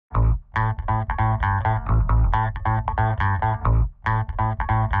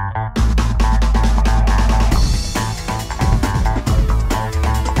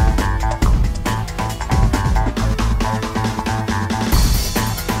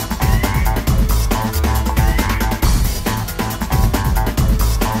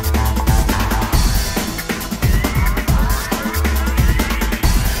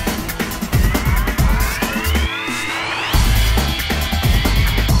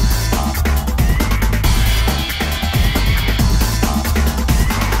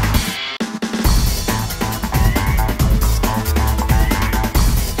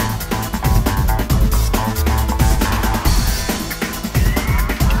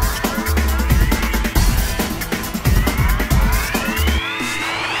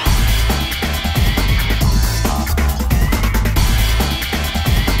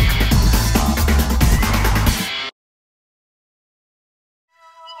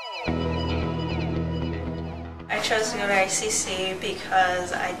I chose to go to ICC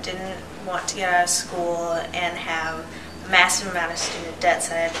because I didn't want to get out of school and have a massive amount of student debts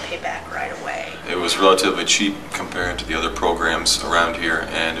that I had to pay back right away. It was relatively cheap compared to the other programs around here,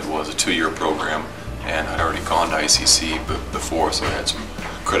 and it was a 2-year program, and I'd already gone to ICC before, so I had some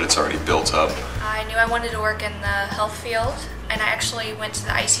credits already built up. I knew I wanted to work in the health field, and I actually went to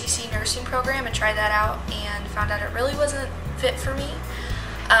the ICC nursing program and tried that out and found out it really wasn't fit for me.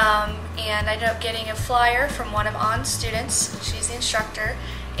 And I ended up getting a flyer from one of On's students, she's the instructor,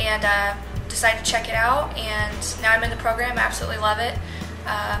 and decided to check it out, and now I'm in the program. I absolutely love it.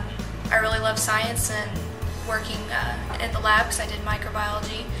 I really love science and working in the lab because I did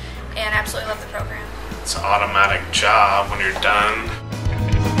microbiology, and I absolutely love the program. It's an automatic job when you're done.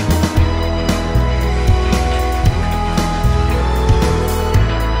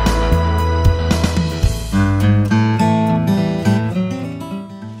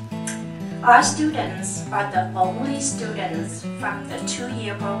 Our students are the only students from the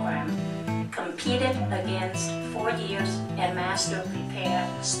 2-year program competed against 4 years and master prepared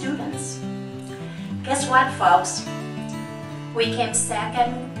students. Guess what, folks? We came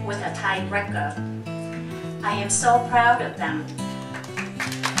second with a tied record. I am so proud of them.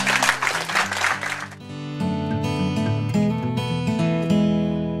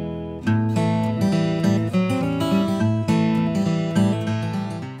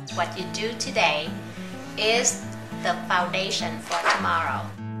 What you do today is the foundation for tomorrow.